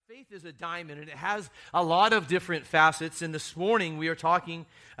Faith is a diamond, and it has a lot of different facets. And this morning we are talking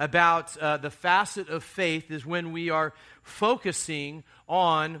about the facet of faith is when we are focusing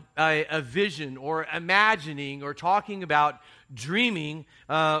on a vision or imagining or talking about dreaming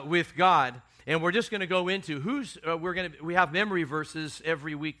with God. And we're just going to go into we have memory verses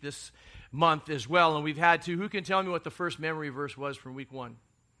every week this month as well. And we've had who can tell me what the first memory verse was from week 1?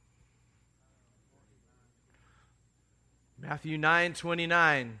 Matthew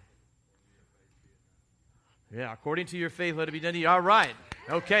 9:29. Yeah, according to your faith, let it be done to you. All right.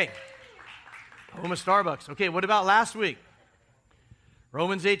 Okay. Home of Starbucks. Okay, what about last week?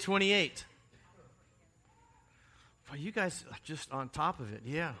 Romans 8:28. Well, you guys are just on top of it.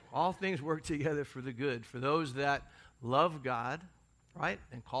 Yeah. All things work together for the good, for those that love God, right?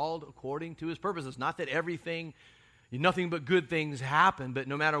 And called according to his purposes. Not that nothing but good things happen, but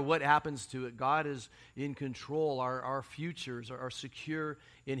no matter what happens to it, God is in control. Our futures are secure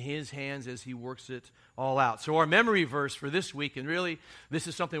in his hands as he works it all out. So our memory verse for this week, and really this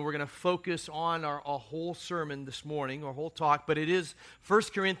is something we're going to focus on our whole sermon this morning, our whole talk, but it is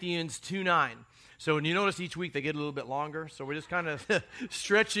 1 Corinthians 2:9. So when you notice each week they get a little bit longer, so we're just kind of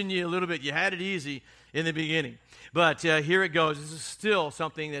stretching you a little bit. You had it easy in the beginning. But here it goes. This is still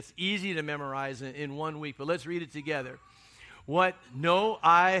something that's easy to memorize in 1 week, but let's read it together. What no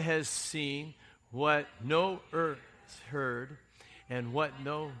eye has seen, what no earth has heard, and what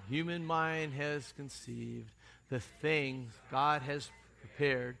no human mind has conceived, the things God has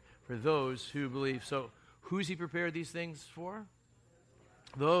prepared for those who believe. So who's he prepared these things for?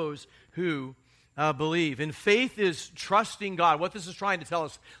 Those who believe. And faith is trusting God. What this is trying to tell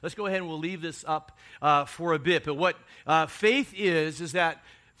us, let's go ahead and we'll leave this up for a bit. But what faith is that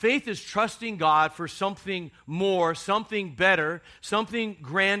faith is trusting God for something more, something better, something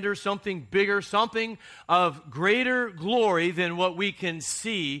grander, something bigger, something of greater glory than what we can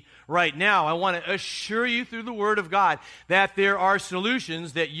see right now. I want to assure you through the Word of God that there are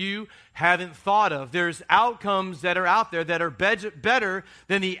solutions that you haven't thought of. There's outcomes that are out there that are better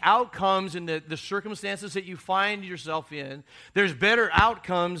than the outcomes and the circumstances that you find yourself in. There's better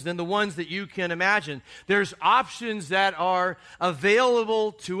outcomes than the ones that you can imagine. There's options that are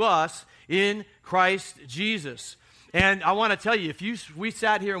available to us in Christ Jesus. And I want to tell you, we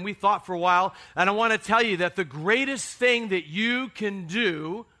sat here and we thought for a while, and I want to tell you that the greatest thing that you can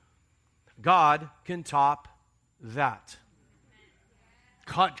do, God can top that.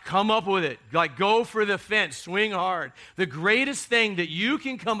 Come up with it. Like, go for the fence. Swing hard. The greatest thing that you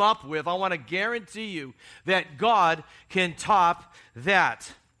can come up with, I want to guarantee you that God can top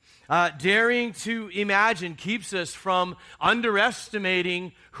that. Daring to imagine keeps us from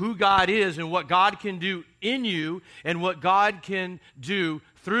underestimating who God is and what God can do in you and what God can do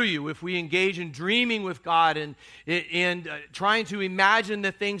through you. If we engage in dreaming with God and trying to imagine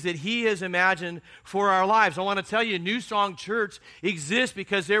the things that he has imagined for our lives. I want to tell you, New Song Church exists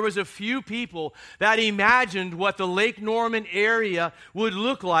because there was a few people that imagined what the Lake Norman area would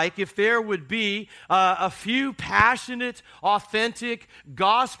look like if there would be a few passionate, authentic,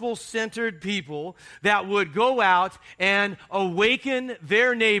 gospel-centered people that would go out and awaken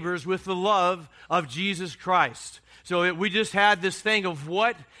their neighbors with the love of Jesus Christ. So we just had this thing of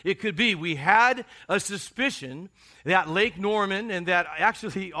what it could be. We had a suspicion that Lake Norman and that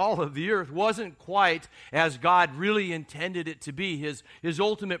actually all of the earth wasn't quite as God really intended it to be, his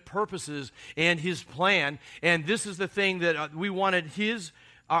ultimate purposes and his plan. And this is the thing that we wanted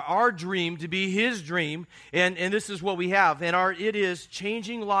our dream to be his dream, and this is what we have. And it is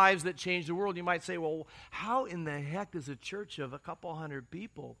changing lives that change the world. You might say, well, how in the heck does a church of a couple hundred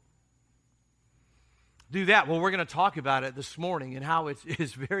people do that? Well, we're going to talk about it this morning and how it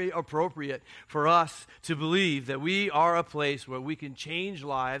is very appropriate for us to believe that we are a place where we can change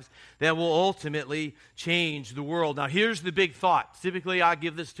lives that will ultimately change the world. Now, here's the big thought. Typically, I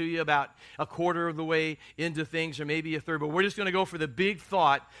give this to you about a quarter of the way into things or maybe a third, but we're just going to go for the big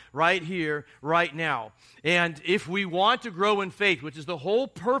thought right here, right now. And if we want to grow in faith, which is the whole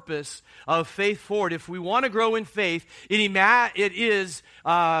purpose of Faith Forward, if we want to grow in faith, we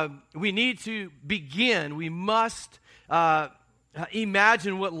need to begin. We must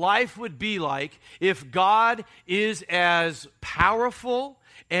imagine what life would be like if God is as powerful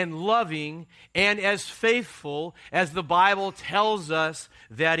and loving and as faithful as the Bible tells us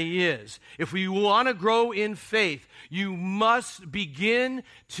that he is. If we want to grow in faith, you must begin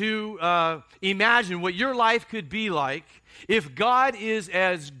to imagine what your life could be like if God is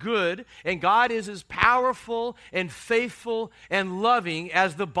as good and God is as powerful and faithful and loving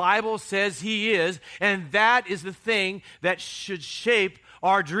as the Bible says he is. And that is the thing that should shape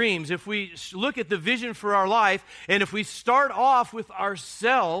our dreams, if we look at the vision for our life, and if we start off with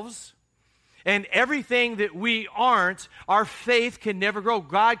ourselves and everything that we aren't, our faith can never grow.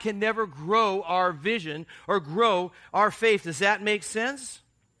 God can never grow our vision or grow our faith. Does that make sense?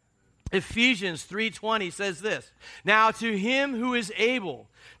 Ephesians 3:20 says this, "Now to him who is able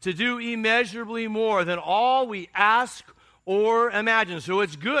to do immeasurably more than all we ask or imagine." So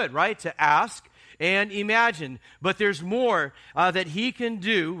it's good, right, to ask and imagine. But there's more that he can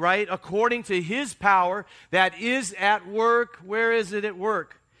do, right, according to his power that is at work. Where is it at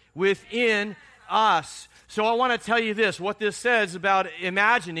work? Within us. So I want to tell you this. What this says about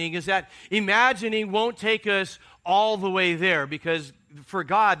imagining is that imagining won't take us all the way there, because for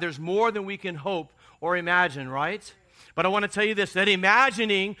God, there's more than we can hope or imagine, right? But I want to tell you this, that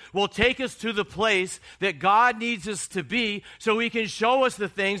imagining will take us to the place that God needs us to be so he can show us the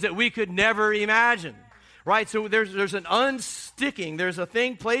things that we could never imagine. Right? So there's an unsticking, there's a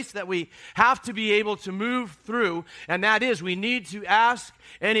place that we have to be able to move through, and that is we need to ask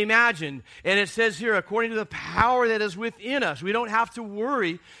and imagine. And it says here, according to the power that is within us, we don't have to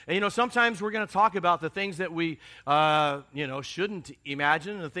worry. And, sometimes we're going to talk about the things that we, shouldn't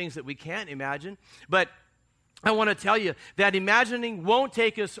imagine and the things that we can't imagine. But I want to tell you that imagining won't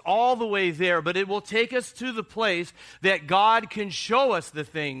take us all the way there, but it will take us to the place that God can show us the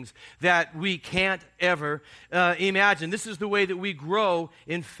things that we can't ever imagine. This is the way that we grow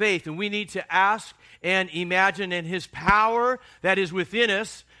in faith, and we need to ask and imagine, and his power that is within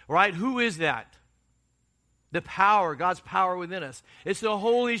us, right? Who is that? The power, God's power within us. It's the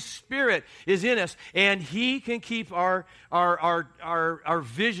Holy Spirit is in us, and he can keep our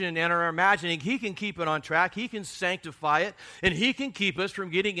vision and our imagining. He can keep it on track. He can sanctify it, and he can keep us from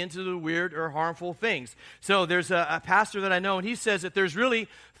getting into the weird or harmful things. So there's a pastor that I know, and he says that there's really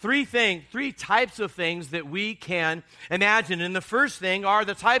three types of things that we can imagine. And the first thing are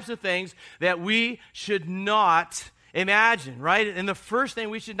the types of things that we should not imagine, right? And the first thing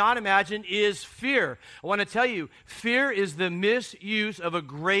we should not imagine is fear. I want to tell you, fear is the misuse of a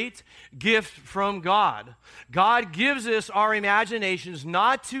great gift from God. God gives us our imaginations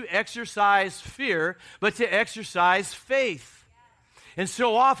not to exercise fear, but to exercise faith. And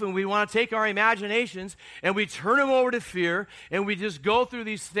so often we want to take our imaginations and we turn them over to fear, and we just go through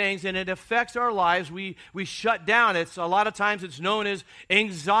these things, and it affects our lives. We shut down. A lot of times it's known as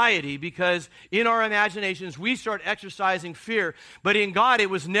anxiety, because in our imaginations we start exercising fear. But in God, it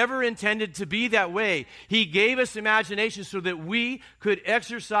was never intended to be that way. He gave us imagination so that we could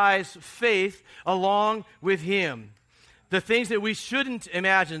exercise faith along with him. The things that we shouldn't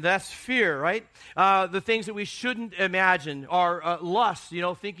imagine, that's fear, right? The things that we shouldn't imagine are lust,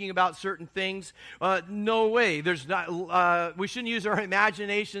 thinking about certain things. No way. We shouldn't use our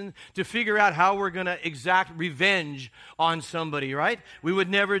imagination to figure out how we're going to exact revenge on somebody, right? We would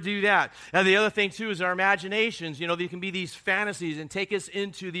never do that. And the other thing, too, is our imaginations. They can be these fantasies and take us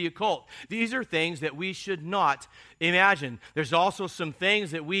into the occult. These are things that we should not imagine. There's also some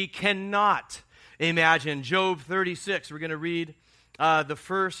things that we cannot imagine. Job 36, we're going to read the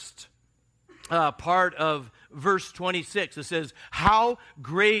first part of verse 26. It says, "How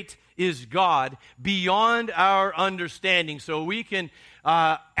great is God beyond our understanding." So we can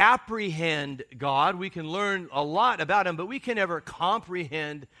apprehend God. We can learn a lot about him, but we can never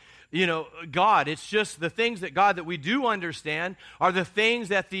comprehend God. It's just the things that we do understand are the things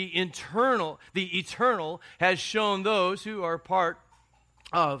that the eternal has shown those who are part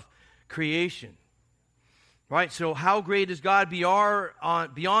of creation. Right, so how great is God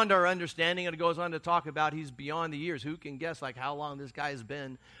beyond our understanding? And it goes on to talk about he's beyond the years. Who can guess how long this guy has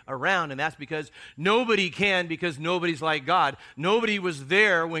been around? And that's because nobody can, because nobody's like God. Nobody was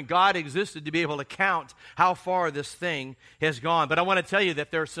there when God existed to be able to count how far this thing has gone. But I want to tell you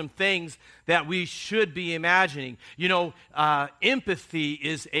that there are some things that we should be imagining. Empathy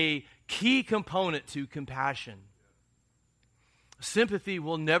is a key component to compassion. Sympathy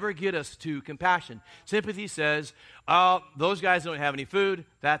will never get us to compassion. Sympathy says, "Oh, those guys don't have any food.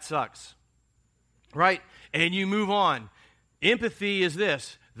 That sucks." Right? And you move on. Empathy is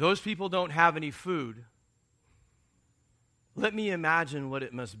this: those people don't have any food. Let me imagine what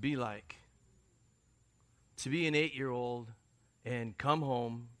it must be like to be an 8-year-old and come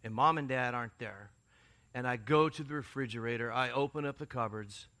home and mom and dad aren't there. And I go to the refrigerator, I open up the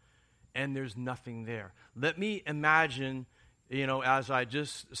cupboards, and there's nothing there. Let me imagine as I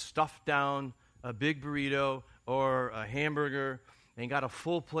just stuffed down a big burrito or a hamburger and got a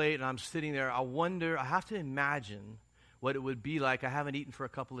full plate, and I'm sitting there, I have to imagine what it would be like. I haven't eaten for a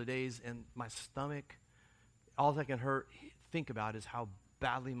couple of days, and my stomach, all I can think about is how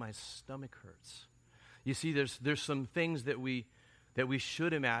badly my stomach hurts. You see, there's some things that we that we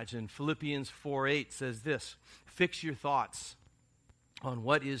should imagine. Philippians 4:8 says this, fix your thoughts on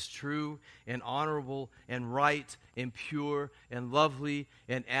what is true and honorable and right and pure and lovely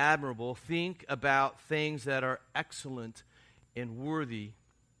and admirable. Think about things that are excellent and worthy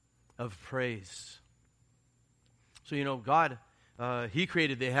of praise. So, God, He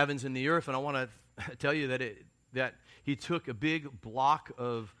created the heavens and the earth, and I want to tell you that He took a big block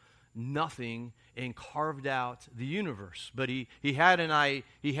of nothing and carved out the universe. But he had an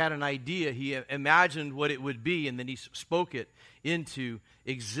idea. He imagined what it would be, and then He spoke it into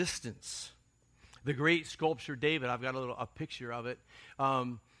existence. The great sculptor David, I've got a picture of it.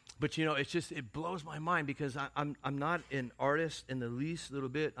 But it blows my mind because I'm not an artist in the least little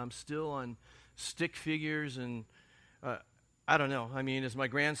bit. I'm still on stick figures, and I don't know. I mean, as my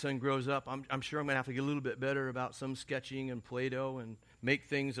grandson grows up, I'm sure I'm going to have to get a little bit better about some sketching and Play-Doh and make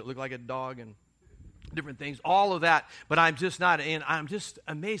things that look like a dog and different things, all of that. But I'm just not, and I'm just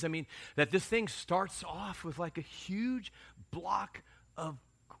amazed. I mean, that this thing starts off with like a huge block of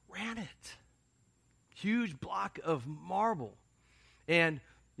granite, huge block of marble. And,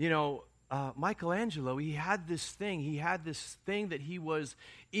 Michelangelo, he had this thing that he was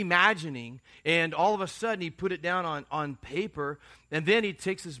imagining, and all of a sudden he put it down on paper, and then he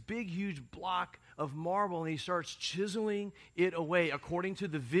takes this big, huge block of marble and he starts chiseling it away according to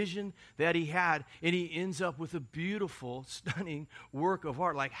the vision that he had, and he ends up with a beautiful, stunning work of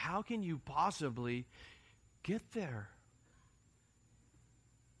art. Like, how can you possibly get there?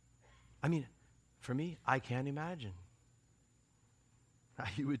 I mean, for me, I can't imagine.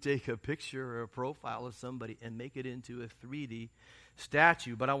 You would take a picture or a profile of somebody and make it into a 3D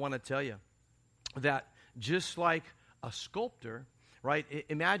statue. But I want to tell you that just like a sculptor, right,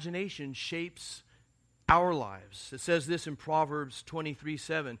 imagination shapes our lives. It says this in Proverbs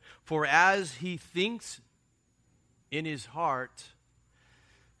 23:7, for as he thinks in his heart,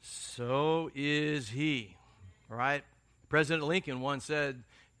 so is he. All right? President Lincoln once said,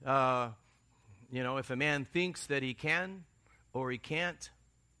 if a man thinks that he can or he can't,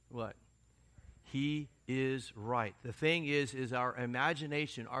 what? He is right. The thing is our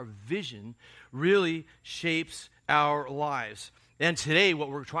imagination, our vision really shapes our lives. And today what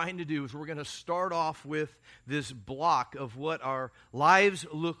we're trying to do is we're going to start off with this block of what our lives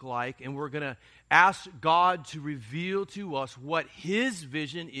look like, and we're going to ask God to reveal to us what His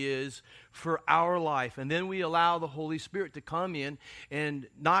vision is for our life. And then we allow the Holy Spirit to come in and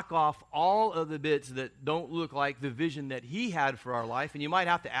knock off all of the bits that don't look like the vision that He had for our life. And you might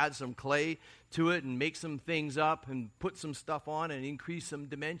have to add some clay to it and make some things up and put some stuff on and increase some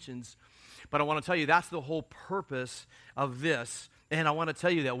dimensions. But I want to tell you, that's the whole purpose of this. And I want to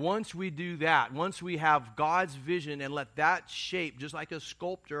tell you that once we do that, once we have God's vision and let that shape, just like a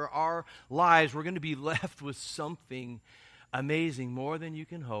sculptor, our lives, we're going to be left with something amazing, more than you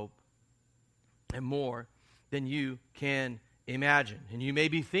can hope and more than you can imagine. And you may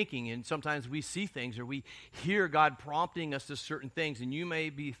be thinking, and sometimes we see things or we hear God prompting us to certain things, and you may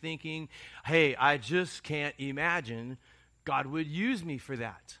be thinking, hey, I just can't imagine God would use me for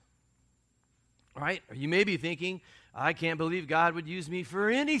that. All right? Or you may be thinking, I can't believe God would use me for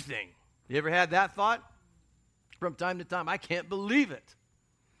anything. You ever had that thought? From time to time, I can't believe it.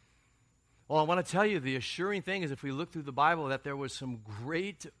 Well, I want to tell you, the assuring thing is if we look through the Bible, that there was some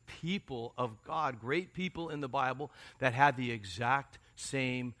great people of God, great people in the Bible that had the exact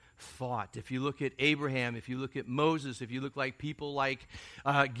same thought. If you look at Abraham, if you look at Moses, if you look like people like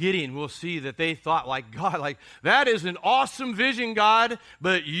Gideon, we'll see that they thought like God, like, that is an awesome vision, God,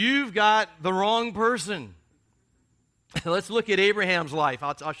 but you've got the wrong person. Let's look at Abraham's life.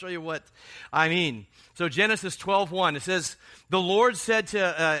 I'll show you what I mean. So Genesis 12:1, it says, the Lord said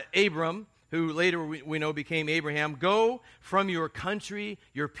to Abram, who later we know became Abraham, go from your country,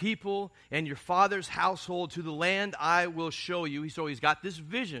 your people, and your father's household to the land I will show you. So he's got this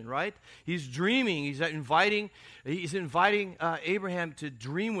vision, right? He's dreaming. He's inviting Abraham to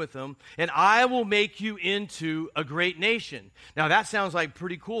dream with him, and I will make you into a great nation. Now that sounds like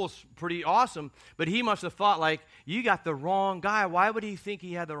pretty cool, pretty awesome, but he must have thought like, you got the wrong guy. Why would he think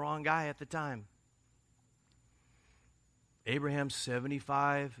he had the wrong guy at the time? Abraham's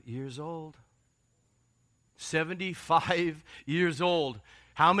 75 years old. 75 years old.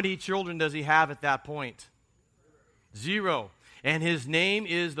 How many children does he have at that point? 0. And his name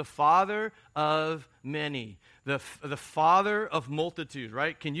is the father of many. The father of multitudes,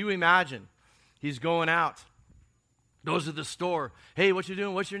 right? Can you imagine? He's going out. Goes to the store. Hey, what you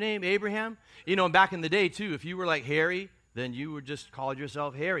doing? What's your name? Abraham? Back in the day, too, if you were like Harry then you would just call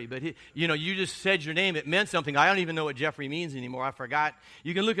yourself Harry. But, you just said your name. It meant something. I don't even know what Jeffrey means anymore. I forgot.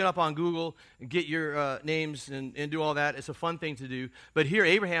 You can look it up on Google and get your names and do all that. It's a fun thing to do. But here,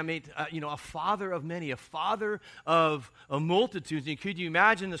 Abraham made, a father of many, a father of multitudes. And could you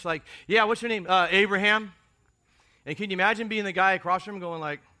imagine this? Like, yeah, what's your name? Abraham. And can you imagine being the guy across from him going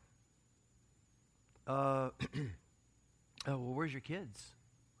like, well, where's your kids?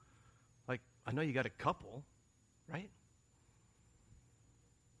 Like, I know you got a couple, right?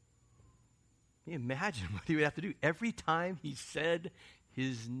 Can you imagine what he would have to do every time he said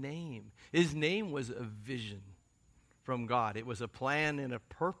his name? His name was a vision from God. It was a plan and a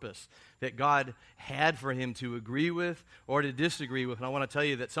purpose that God had for him to agree with or to disagree with. And I want to tell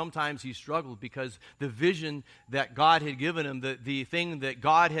you that sometimes he struggled because the vision that God had given him, the thing that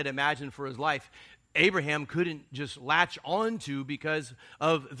God had imagined for his life, Abraham couldn't just latch onto because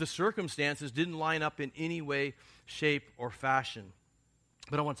of the circumstances didn't line up in any way, shape, or fashion.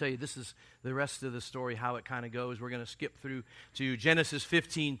 But I want to tell you, this is the rest of the story, how it kind of goes. We're going to skip through to Genesis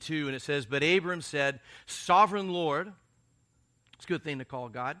 15:2, and it says, "But Abram said, 'Sovereign Lord,'" it's a good thing to call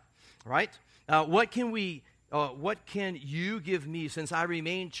God, right? What can you give me since I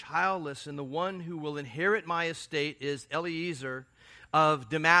remain childless, and the one who will inherit my estate is Eliezer of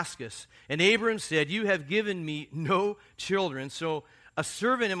Damascus?" And Abram said, "You have given me no children, so a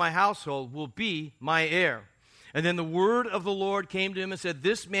servant in my household will be my heir." And then the word of the Lord came to him and said,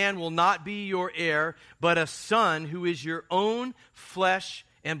 "This man will not be your heir, but a son who is your own flesh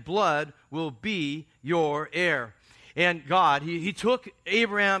and blood will be your heir." And God, he took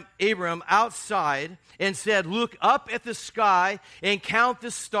Abram outside and said, "Look up at the sky and count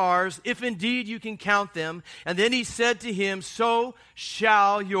the stars, if indeed you can count them." And then he said to him, "So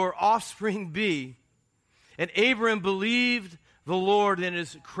shall your offspring be." And Abram believed the Lord, and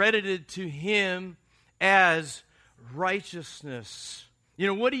is credited to him as righteousness.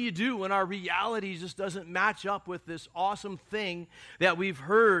 What do you do when our reality just doesn't match up with this awesome thing that we've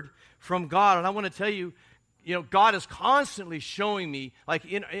heard from God? And I want to tell you, God is constantly showing me, like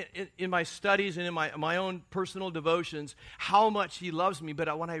in my studies and in my own personal devotions, how much he loves me.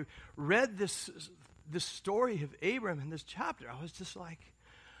 But when I read this story of Abram in this chapter, I was just like,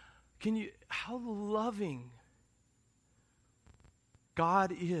 how loving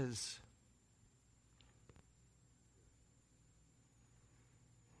God is.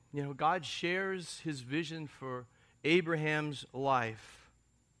 God shares his vision for Abraham's life.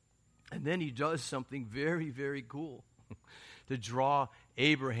 And then he does something very, very cool to draw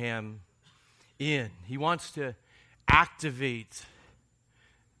Abraham in. He wants to activate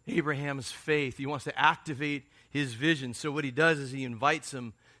Abraham's faith. He wants to activate his vision. So what he does is he invites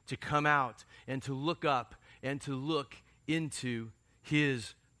him to come out and to look up and to look into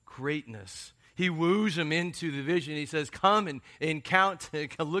his greatness. He woos him into the vision. He says, "Come and count,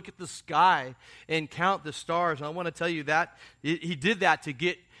 look at the sky and count the stars." And I want to tell you that he did that to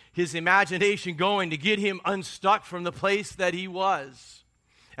get his imagination going, to get him unstuck from the place that he was.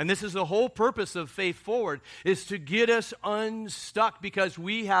 And this is the whole purpose of Faith Forward, is to get us unstuck because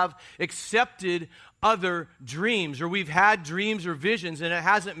we have accepted other dreams, or we've had dreams or visions and it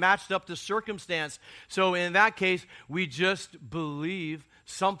hasn't matched up to circumstance. So in that case, we just believe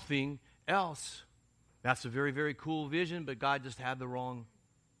something else. That's a very, very cool vision, but God just had the wrong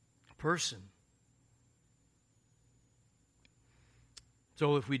person.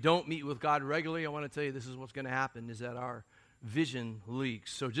 So if we don't meet with God regularly, I want to tell you this is what's going to happen, is that our vision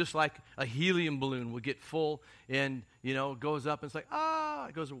leaks. So just like a helium balloon will get full and, goes up and it's like,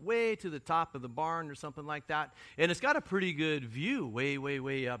 it goes way to the top of the barn or something like that. And it's got a pretty good view way, way,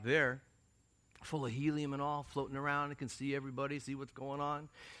 way up there, full of helium and all, floating around. It can see everybody, see what's going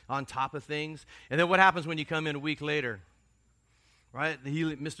on top of things. And then what happens when you come in a week later? Right?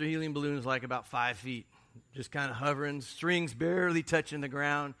 Mr. Helium Balloon is like about 5 feet, just kind of hovering, strings barely touching the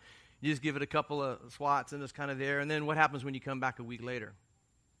ground. You just give it a couple of swats and it's kind of there. And then what happens when you come back a week later?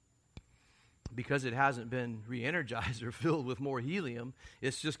 Because it hasn't been re-energized or filled with more helium,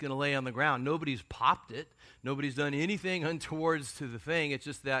 it's just going to lay on the ground. Nobody's popped it. Nobody's done anything untowards to the thing. It's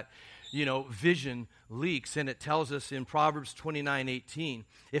just that, vision leaks. And it tells us in Proverbs 29:18,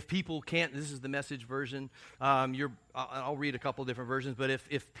 if people can't, this is the Message version. I'll read a couple different versions, but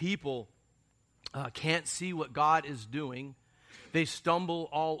if people can't see what God is doing, they stumble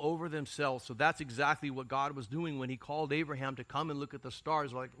all over themselves. So that's exactly what God was doing when he called Abraham to come and look at the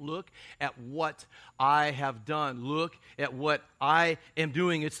stars. Like, look at what I have done. Look at what I am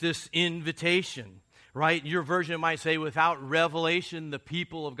doing. It's this invitation, right? Your version might say, without revelation, the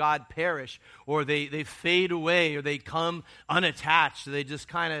people of God perish, or they fade away, or they come unattached. They just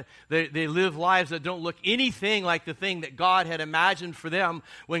kind of, they live lives that don't look anything like the thing that God had imagined for them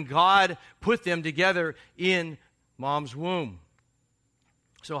when God put them together in mom's womb.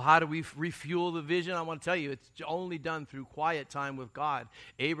 So how do we refuel the vision? I want to tell you, it's only done through quiet time with God.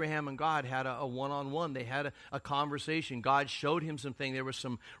 Abraham and God had a one-on-one. They had a conversation. God showed him something. There was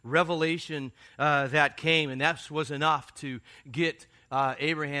some revelation that came, and that was enough to get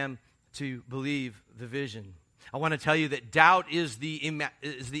Abraham to believe the vision. I want to tell you that doubt is the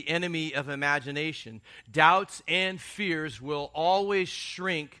enemy of imagination. Doubts and fears will always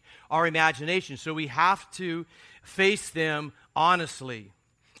shrink our imagination, so we have to face them honestly.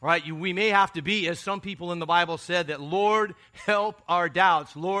 Right, we may have to be, as some people in the Bible said, that Lord, help our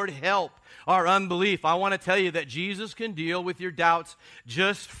doubts. Lord, help our unbelief. I want to tell you that Jesus can deal with your doubts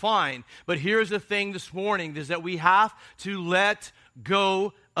just fine. But here's the thing this morning, is that we have to let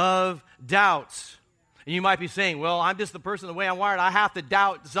go of doubts. And you might be saying, well, I'm just the person, the way I'm wired, I have to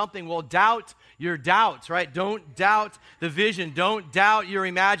doubt something. Well, doubt your doubts, right? Don't doubt the vision. Don't doubt your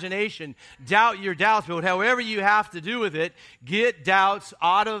imagination. Doubt your doubts. But however you have to do with it, get doubts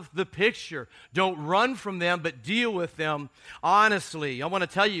out of the picture. Don't run from them, but deal with them honestly. I want to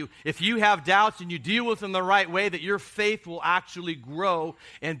tell you, if you have doubts and you deal with them the right way, that your faith will actually grow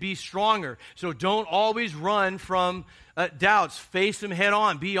and be stronger. So don't always run from doubts. Face them head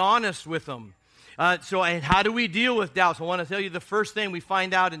on. Be honest with them. And how do we deal with doubts? I want to tell you the first thing we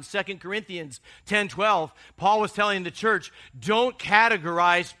find out in 2 Corinthians 10:12. Paul was telling the church, don't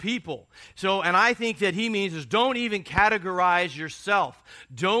categorize people. And I think that he means is don't even categorize yourself.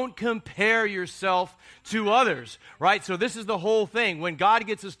 Don't compare yourself to others, right? So this is the whole thing. When God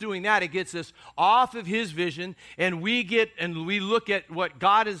gets us doing that, it gets us off of his vision, and we look at what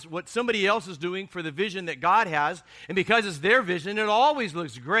somebody else is doing for the vision that God has, and because it's their vision, it always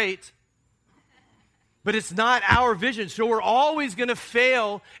looks great. But it's not our vision, so we're always going to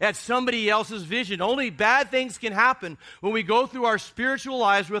fail at somebody else's vision. Only bad things can happen when we go through our spiritual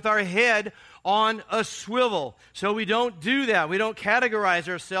lives with our head on a swivel. So we don't do that. We don't categorize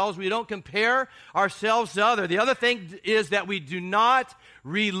ourselves. We don't compare ourselves to others. The other thing is that we do not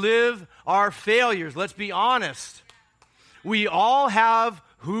relive our failures. Let's be honest. We all have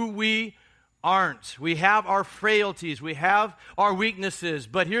who we aren't. We have our frailties. We have our weaknesses.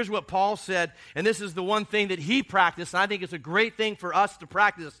 But here's what Paul said, and this is the one thing that he practiced, and I think it's a great thing for us to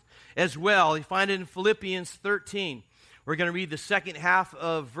practice as well. You find it in Philippians 13. We're going to read the second half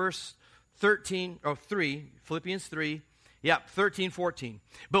of verse 3, Philippians 3. 13, 14.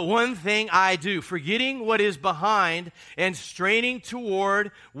 But one thing I do, forgetting what is behind and straining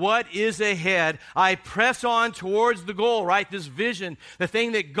toward what is ahead, I press on towards the goal, right? This vision, the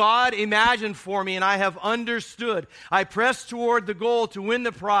thing that God imagined for me and I have understood. I press toward the goal to win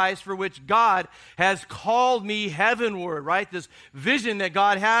the prize for which God has called me heavenward, right? This vision that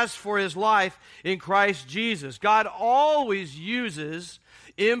God has for his life in Christ Jesus. God always uses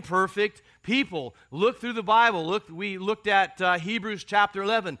imperfect people. Look through the Bible. We looked at Hebrews chapter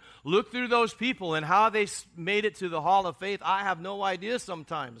 11. Look through those people and how they made it to the hall of faith. I have no idea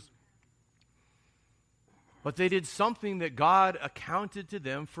sometimes. But they did something that God accounted to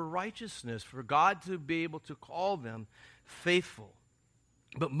them for righteousness, for God to be able to call them faithful.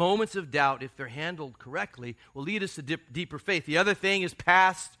 But moments of doubt, if they're handled correctly, will lead us to deeper faith. The other thing is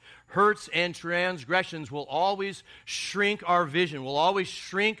past hurts and transgressions will always shrink our vision, will always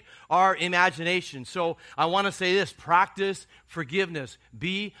shrink our imagination. So I want to say this, practice forgiveness.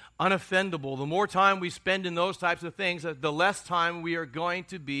 Be unoffendable. The more time we spend in those types of things, the less time we are going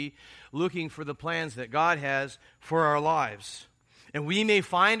to be looking for the plans that God has for our lives. And we may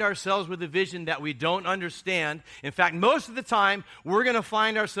find ourselves with a vision that we don't understand. In fact, most of the time, we're going to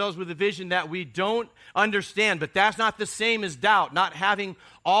find ourselves with a vision that we don't understand. But that's not the same as doubt, not having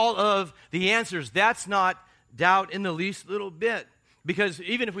all of the answers. That's not doubt in the least little bit. Because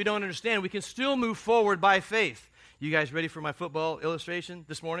even if we don't understand, we can still move forward by faith. You guys ready for my football illustration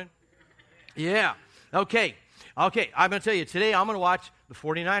this morning? Yeah. Okay, I'm going to tell you, today I'm going to watch the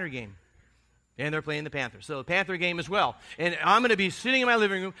 49er game. And they're playing the Panthers. So the Panther game as well. And I'm going to be sitting in my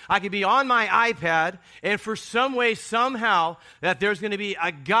living room. I could be on my iPad. And for some way, somehow, that there's going to be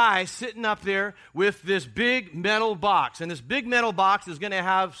a guy sitting up there with this big metal box. And this big metal box is going to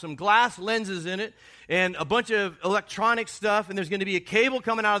have some glass lenses in it and a bunch of electronic stuff. And there's going to be a cable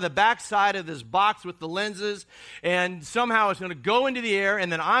coming out of the backside of this box with the lenses. And somehow it's going to go into the air.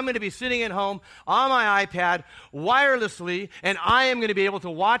 And then I'm going to be sitting at home on my iPad wirelessly. And I am going to be able to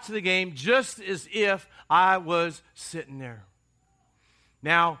watch the game just as if I was sitting there.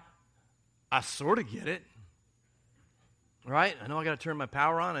 Now, I sort of get it. Right? I know I got to turn my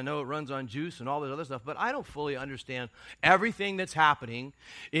power on. I know it runs on juice and all this other stuff, but I don't fully understand everything that's happening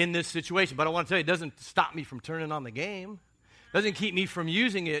in this situation. But I want to tell you, it doesn't stop me from turning on the game. It doesn't keep me from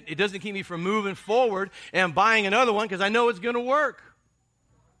using it. It doesn't keep me from moving forward and buying another one because I know it's going to work.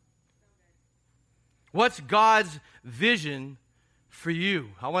 What's God's vision for you?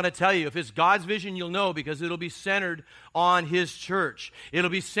 I want to tell you, if it's God's vision, you'll know, because it'll be centered on His church. It'll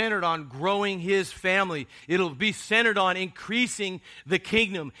be centered on growing His family. It'll be centered on increasing the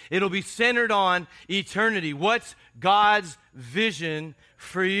kingdom. It'll be centered on eternity. What's God's vision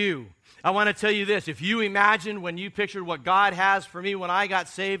for you? I want to tell you this. If you imagine when you pictured what God has for me when I got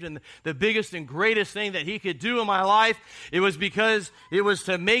saved, and the biggest and greatest thing that He could do in my life, it was because it was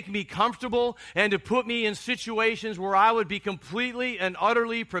to make me comfortable and to put me in situations where I would be completely and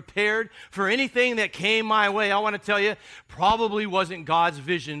utterly prepared for anything that came my way. I want to tell you, probably wasn't God's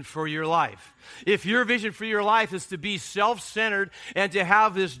vision for your life. If your vision for your life is to be self-centered and to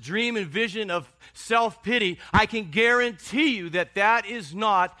have this dream and vision of self-pity, I can guarantee you that that is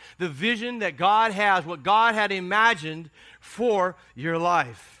not the vision that God has, what God had imagined for your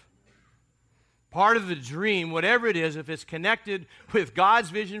life. Part of the dream, whatever it is, if it's connected with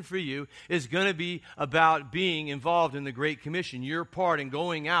God's vision for you, is going to be about being involved in the Great Commission, your part in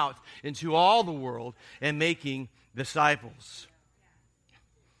going out into all the world and making disciples.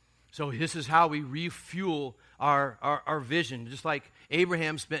 So this is how we refuel our vision. Just like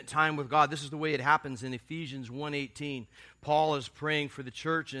Abraham spent time with God, this is the way it happens in Ephesians 1:18. Paul is praying for the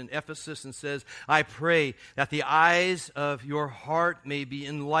church in Ephesus and says, I pray that the eyes of your heart may be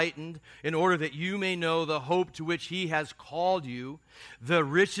enlightened, in order that you may know the hope to which He has called you, the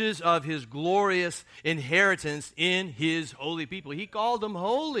riches of His glorious inheritance in His holy people. He called them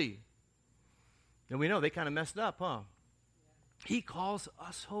holy. And we know they kind of messed up, huh? He calls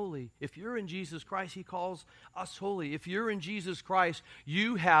us holy. If you're in Jesus Christ, He calls us holy. If you're in Jesus Christ,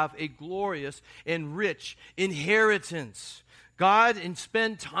 you have a glorious and rich inheritance. God, and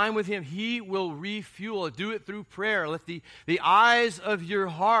spend time with Him, He will refuel it. Do it through prayer. Let the eyes of your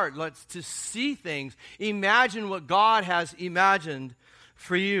heart, let's to see things. Imagine what God has imagined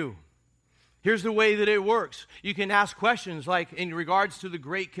for you. Here's the way that it works. You can ask questions like in regards to the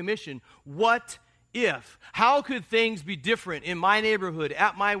Great Commission. What if? How could things be different in my neighborhood,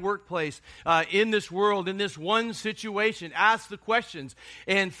 at my workplace, in this world, in this one situation? Ask the questions.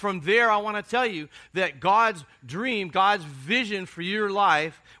 And from there, I want to tell you that God's dream, God's vision for your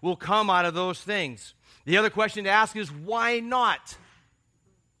life will come out of those things. The other question to ask is, why not?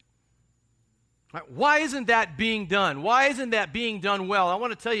 Why isn't that being done? Why isn't that being done well? I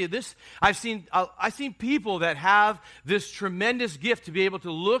want to tell you this. I've seen people that have this tremendous gift to be able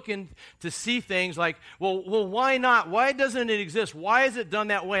to look and to see things like, well, why not? Why doesn't it exist? Why is it done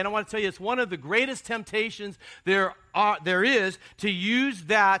that way? And I want to tell you, it's one of the greatest temptations there is to use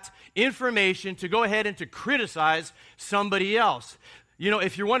that information to go ahead and to criticize somebody else. You know,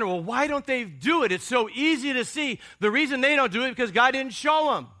 if you're wondering, well, why don't they do it? It's so easy to see. The reason they don't do it is because God didn't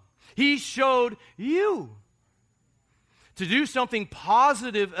show them. He showed you to do something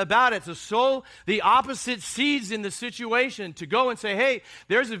positive about it, to sow the opposite seeds in the situation, to go and say, hey,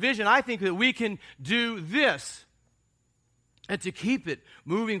 there's a vision. I think that we can do this, and to keep it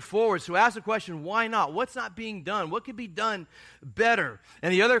moving forward. So ask the question, why not? What's not being done? What could be done better?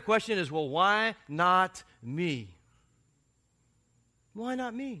 And the other question is, well, why not me? Why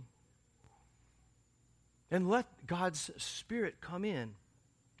not me? And let God's Spirit come in.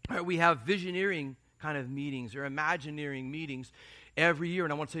 We have visioneering kind of meetings or imagineering meetings every year.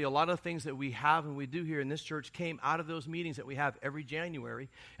 And I want to tell you, a lot of the things that we have and we do here in this church came out of those meetings that we have every January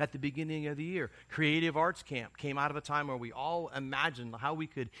at the beginning of the year. Creative Arts Camp came out of a time where we all imagined how we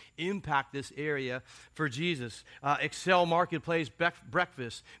could impact this area for Jesus. Excel Marketplace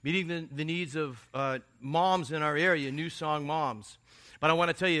Breakfast, meeting the needs of moms in our area, New Song Moms. But I want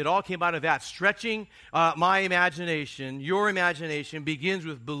to tell you, it all came out of that. Stretching my imagination, your imagination, begins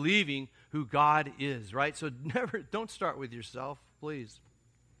with believing who God is, right? So don't start with yourself, please.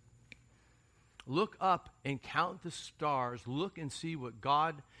 Look up and count the stars. Look and see what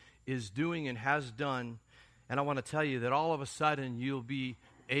God is doing and has done. And I want to tell you that all of a sudden you'll be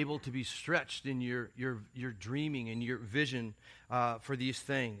able to be stretched in your dreaming and your vision for these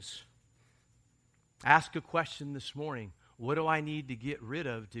things. Ask a question this morning. What do I need to get rid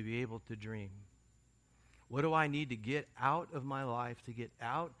of to be able to dream? What do I need to get out of my life, to get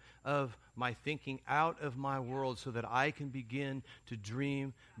out of my thinking, out of my world, so that I can begin to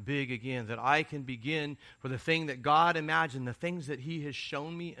dream big again, that I can begin for the thing that God imagined, the things that he has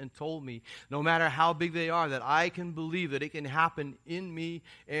shown me and told me, no matter how big they are, that I can believe that it can happen in me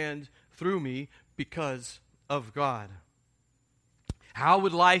and through me because of God. How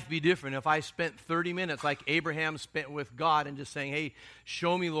would life be different if I spent 30 minutes like Abraham spent with God and just saying, hey,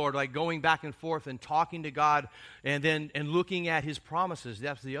 show me, Lord, like going back and forth and talking to God and looking at his promises.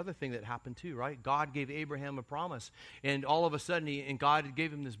 That's the other thing that happened too, right? God gave Abraham a promise, and all of a sudden, God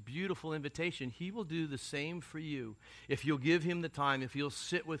gave him this beautiful invitation. He will do the same for you if you'll give him the time, if you'll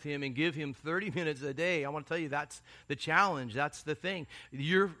sit with him and give him 30 minutes a day. I want to tell you, that's the challenge. That's the thing.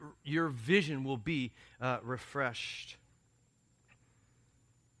 Your vision will be refreshed.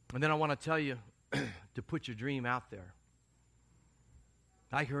 And then I want to tell you to put your dream out there.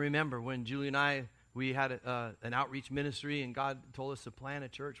 I can remember when Julie and I, we had an outreach ministry, and God told us to plant a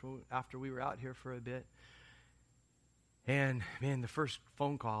church after we were out here for a bit. And, man, the first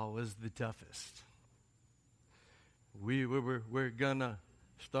phone call was the toughest. We're going to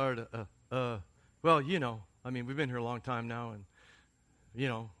start well, you know, I mean, we've been here a long time now, and, you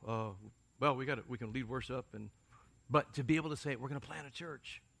know, well, we can lead worship, but to be able to say, we're going to plant a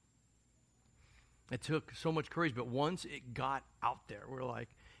church. It took so much courage, but once it got out there, we're like,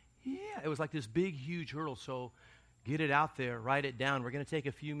 yeah, it was like this big, huge hurdle. So get it out there, write it down. We're going to take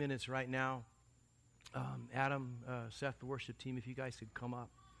a few minutes right now. Adam, Seth, the worship team, if you guys could come up.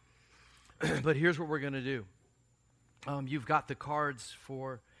 But here's what we're going to do. You've got the cards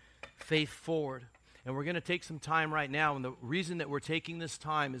for Faith Forward, and we're going to take some time right now. And the reason that we're taking this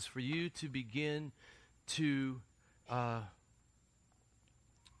time is for you to begin to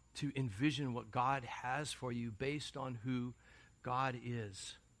envision what God has for you based on who God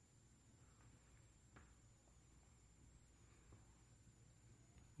is.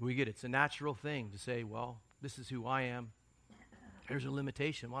 We get it. It's a natural thing to say, well, this is who I am. There's a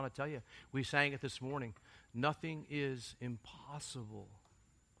limitation. I want to tell you, we sang it this morning. Nothing is impossible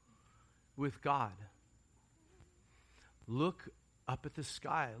with God. Look up at the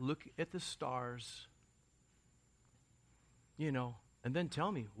sky. Look at the stars. You know, and then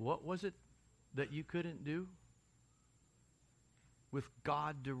tell me, what was it that you couldn't do? With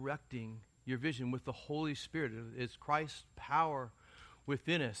God directing your vision, with the Holy Spirit, it's Christ's power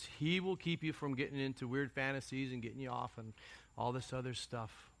within us. He will keep you from getting into weird fantasies and getting you off and all this other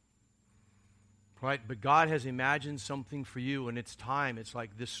stuff. Right? But God has imagined something for you, and it's time. It's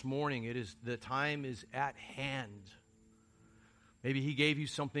like this morning, the time is at hand. Maybe he gave you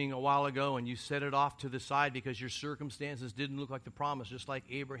something a while ago and you set it off to the side because your circumstances didn't look like the promise, just like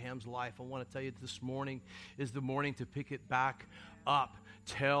Abraham's life. I want to tell you this morning is the morning to pick it back up.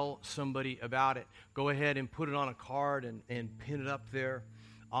 Tell somebody about it. Go ahead and put it on a card and pin it up there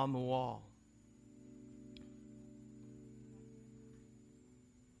on the wall.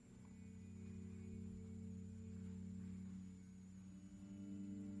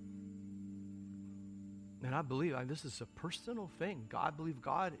 And I believe this is a personal thing. I believe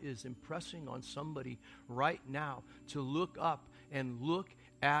God is impressing on somebody right now to look up and look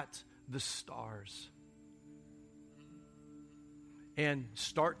at the stars and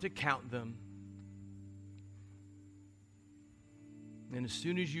start to count them. And as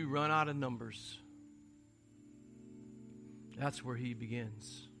soon as you run out of numbers, that's where he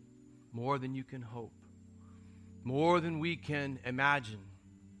begins. More than you can hope, more than we can imagine.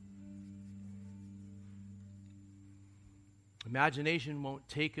 Imagination won't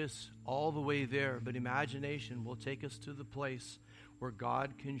take us all the way there, but imagination will take us to the place where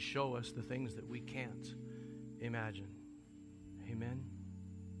God can show us the things that we can't imagine. Amen.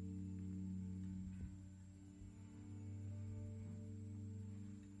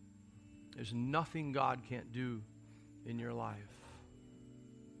 There's nothing God can't do in your life.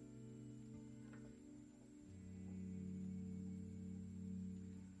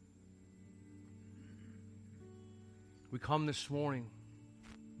 We come this morning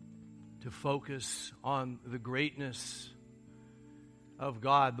to focus on the greatness of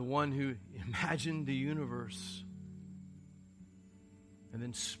God, the one who imagined the universe and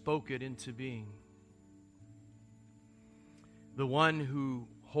then spoke it into being. The one who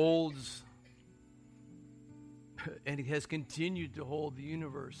holds and he has continued to hold the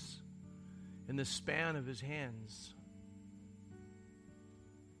universe in the span of his hands.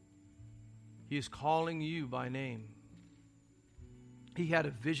 He is calling you by name. He had a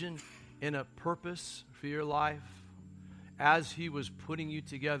vision and a purpose for your life as he was putting you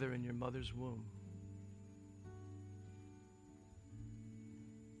together in your mother's womb.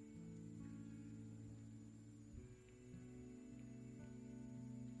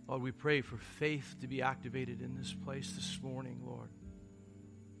 Lord, we pray for faith to be activated in this place this morning, Lord.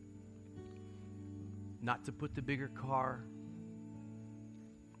 Not to put the bigger car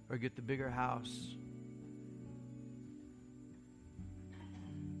or get the bigger house.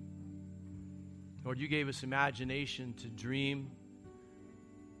 Lord, you gave us imagination to dream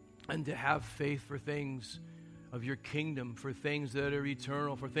and to have faith for things of your kingdom, for things that are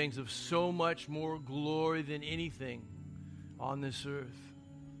eternal, for things of so much more glory than anything on this earth.